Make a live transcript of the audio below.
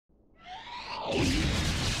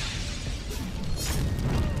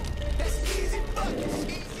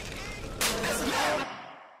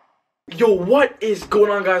Yo, what is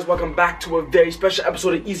going on, guys? Welcome back to a very special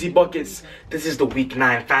episode of Easy Buckets. This is the Week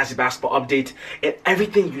 9 Fantasy Basketball update and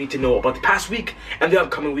everything you need to know about the past week and the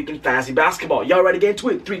upcoming week in Fantasy Basketball. Y'all ready to get into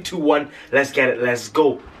it? 3, 2, 1, let's get it, let's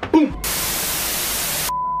go. Boom!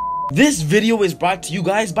 This video is brought to you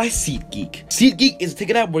guys by SeatGeek. SeatGeek is a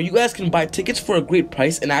ticket app where you guys can buy tickets for a great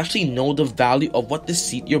price and actually know the value of what the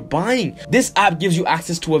seat you're buying. This app gives you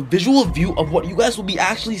access to a visual view of what you guys will be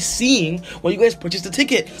actually seeing when you guys purchase the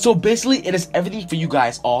ticket. So basically, it is everything for you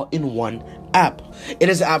guys all in one app. It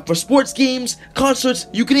is an app for sports games, concerts,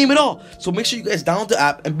 you can name it all. So make sure you guys download the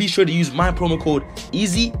app and be sure to use my promo code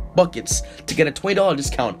EasyBuckets to get a $20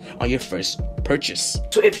 discount on your first purchase.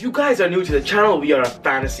 So if you guys are new to the channel, we are a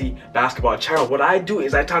fantasy basketball channel. What I do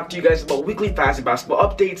is I talk to you guys about weekly fantasy basketball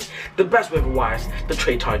updates, the best waiver wires, the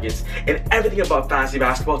trade targets, and everything about fantasy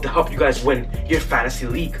basketball to help you guys win your fantasy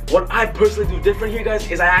league. What I personally do different here,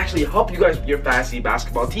 guys, is I actually help you guys with your fantasy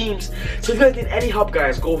basketball teams. So if you guys need any help,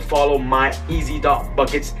 guys, go follow my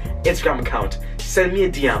Easy.Buckets Instagram account. Send me a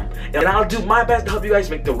DM and I'll do my best to help you guys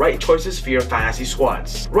make the right choices for your fantasy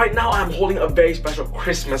squads. Right now I'm holding a very special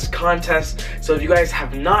Christmas contest, so if you guys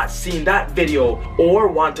have not seen that video or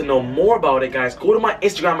want to know more about it, guys, go to my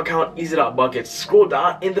Instagram account Easy.Buckets, scroll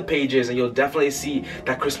down in the pages and you'll definitely see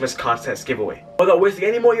that Christmas contest giveaway. Without wasting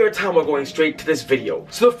any more of your time, we're going straight to this video.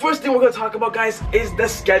 So the first thing we're going to talk about, guys, is the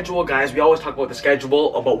schedule, guys. We always talk about the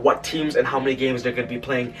schedule, about what teams and how many games they're going to be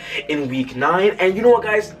playing in week 9. And you know what,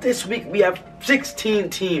 guys, this week we have 16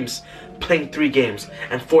 teams playing 3 games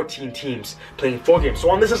and 14 teams playing 4 games.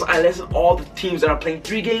 So on this list, I listed all the teams that are playing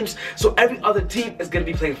 3 games. So every other team is going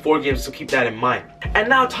to be playing 4 games, so keep that in mind. And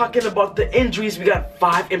now talking about the injuries, we got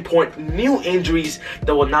 5 important new injuries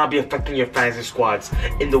that will now be affecting your fantasy squads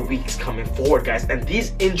in the weeks coming forward, guys. And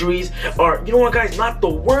these injuries are, you know what, guys, not the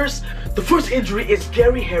worst. The first injury is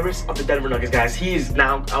Gary Harris of the Denver Nuggets, guys. He is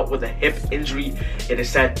now out with a hip injury. It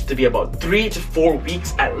is said to be about 3 to 4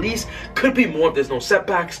 weeks at least. Could be more if there's no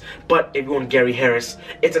setbacks, but if you want Gary Harris,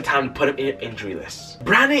 it's a time to put him in your injury list.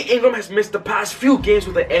 Brandon Ingram has missed the past few games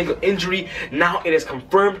with an ankle injury. Now it is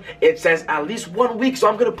confirmed. It says at least 1 week, so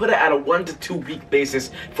I'm going to put it at a 1 to 2 week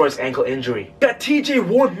basis for his ankle injury. Got TJ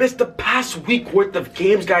Warren missed the past week worth of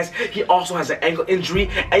games, guys. He also has an ankle injury,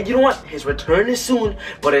 and you know what? His return is soon,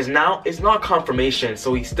 but it's not confirmation,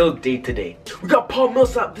 so he's still day to day. We got Paul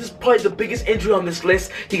Millsap. This is probably the biggest injury on this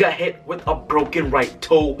list. He got hit with a broken right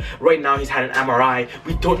toe. Right now he's had an MRI.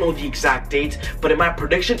 We don't know the exact date, but in my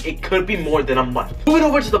prediction, it could be more than a month. Moving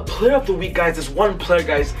over to the player of the week, guys. This one player,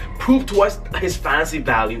 guys, proved to us his fantasy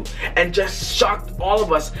value and just shocked all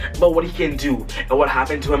of us about what he can do and what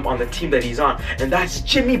happened to him on the team that he's on, and that's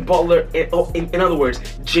Jimmy Butler. In other words,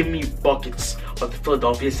 Jimmy Buckets of the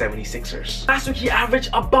Philadelphia 76ers. Last week he averaged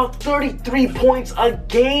about 33 points a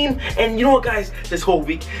game, and you know what, guys, this whole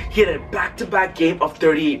week he had a back-to-back game of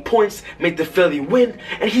 38 points, made the Philly win,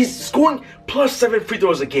 and he's scoring plus 7 free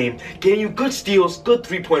throws a game, getting you good steals, good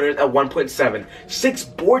 3-pointers at 1.7, 6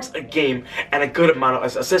 boards a game, and a good amount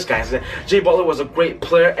of assists, guys. Jimmy Butler was a great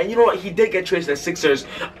player, and you know what, he did get traded to the Sixers.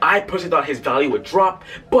 I personally thought his value would drop,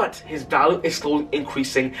 but his value is slowly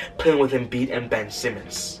increasing playing with Embiid and Ben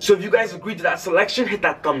Simmons. So if you guys agree to that selection, hit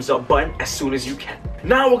that thumbs up button as soon as you can.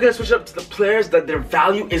 Now we're gonna switch up to the players that their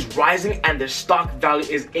value is rising and their stock value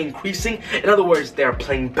is increasing. In other words, they're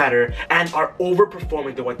playing better and are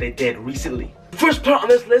overperforming than what they did recently. The first player on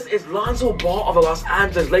this list is Lonzo Ball of the Los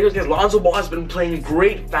Angeles Lakers. Because Lonzo Ball has been playing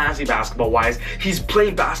great fantasy basketball wise. He's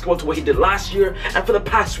playing basketball to what he did last year, and for the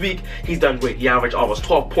past week he's done great. He averaged almost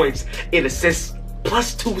 12 points, 8 assists,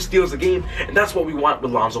 plus 2 steals a game, and that's what we want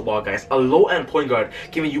with Lonzo Ball, guys. A low-end point guard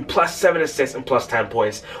giving you plus 7 assists and plus 10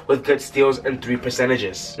 points with good steals and 3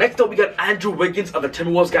 percentages. Next up, we got Andrew Wiggins of the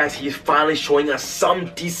Timberwolves, guys. He's finally showing us some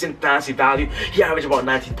decent fantasy value. He averaged about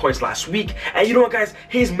 19 points last week, and you know what, guys?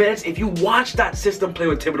 His minutes, if you watch that system play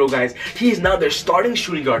with Thibodeau, guys, he is now their starting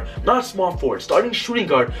shooting guard, not small forward, starting shooting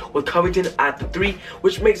guard with Covington at the 3,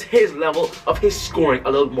 which makes his level of his scoring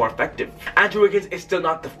a little more effective. Andrew Wiggins is still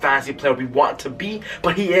not the fantasy player we want to be,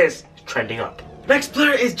 but he is trending up. Next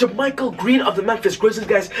player is JaMychal Green of the Memphis Grizzlies,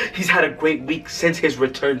 guys. He's had a great week since his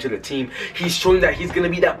return to the team. He's showing that he's going to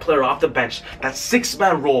be that player off the bench, that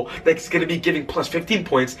 6-man role that's going to be giving plus 15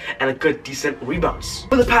 points and a good decent rebounds.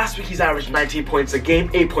 For the past week, he's averaged 19 points a game,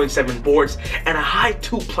 8.7 boards, and a high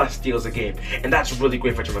 2+ steals a game. And that's really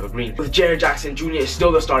great for JaMychal Green. With Jaren Jackson Jr. is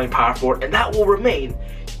still the starting power forward, and that will remain.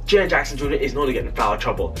 Jaren Jackson Jr. is known to get in foul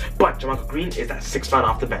trouble, but JaMychal Green is that 6th man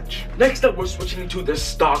off the bench. Next up, we're switching to the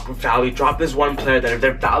stock value drop. This one player that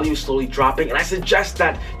their value is slowly dropping, and I suggest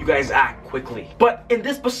that you guys act quickly. But in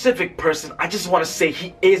this specific person, I just want to say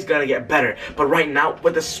he is gonna get better. But right now,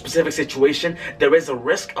 with this specific situation, there is a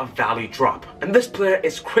risk of value drop. And this player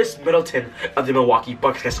is Chris Middleton of the Milwaukee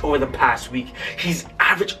Bucks. Guys, over the past week, he's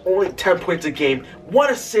averaged only 10 points a game, 1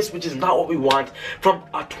 assist, which is not what we want from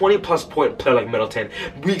a 20+ point player like Middleton.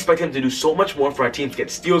 We expect him to do so much more for our team, to get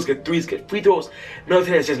steals, get threes, get free throws.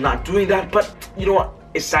 Middleton is just not doing that, but you know what?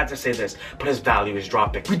 It's sad to say this, but his value is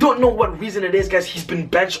dropping. We don't know what reason it is, guys. He's been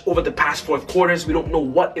benched over the past 4 quarters. We don't know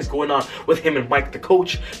what is going on with him and Mike, the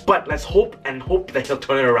coach, but let's hope that he'll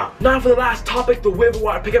turn it around. Now for the last topic, the waiver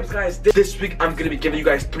wire pickups, guys. This week, I'm going to be giving you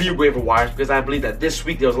guys 3 waiver wires because I believe that this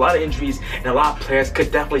week there was a lot of injuries and a lot of players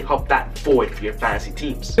could definitely help that void for your fantasy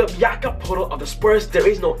teams. The Jakob Poeltl of the Spurs, there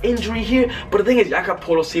is no injury here, but the thing is, Jakob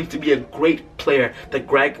Poeltl seems to be a great player that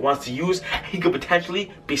Greg wants to use. He could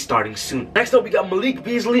potentially be starting soon. Next up, we got Malik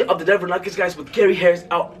Beasley of the Denver Nuggets, guys. With Gary Harris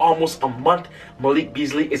out almost a month, Malik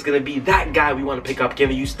Beasley is going to be that guy we want to pick up,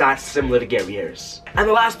 giving you stats similar to Gary Harris. And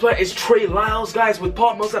the last player is Trey Lyles, guys. With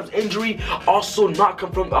Paul Millsap's injury also not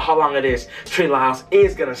confirmed how long it is, Trey Lyles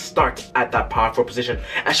is going to start at that power forward position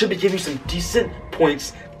and should be giving you some decent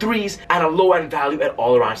points, threes, and a low-end value at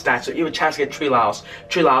all-around stats. So you have a chance to get Trey Lyles.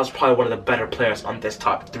 Trey Lyles is probably one of the better players on this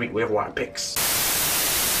top 3 waiver wire picks.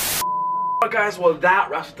 Alright guys, well that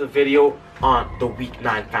wraps up the video on the week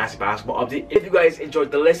 9 fantasy basketball update. If you guys enjoyed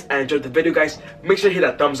the list and enjoyed the video, guys, make sure to hit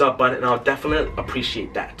that thumbs up button and I'll definitely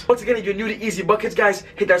appreciate that. Once again, if you're new to Easy Buckets, guys,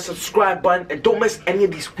 hit that subscribe button and don't miss any of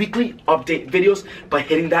these weekly update videos by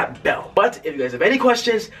hitting that bell. But if you guys have any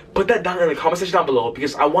questions, put that down in the comment section down below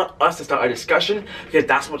because I want us to start a discussion because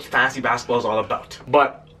that's what fantasy basketball is all about.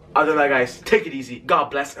 But other than that, guys, take it easy. God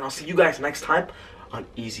bless, and I'll see you guys next time on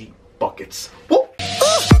Easy Buckets. Woo!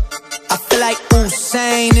 I feel like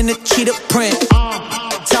Usain in the cheetah print.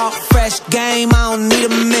 Talk fresh game, I don't need a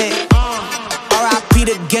minute. R.I.P.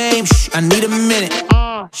 the game, I need a minute.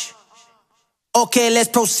 Okay, let's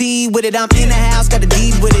proceed with it. I'm in the house, got the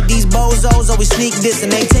deed with it. These bozos always sneak this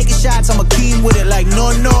and they taking shots. I'ma keep with it like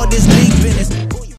no, this big business.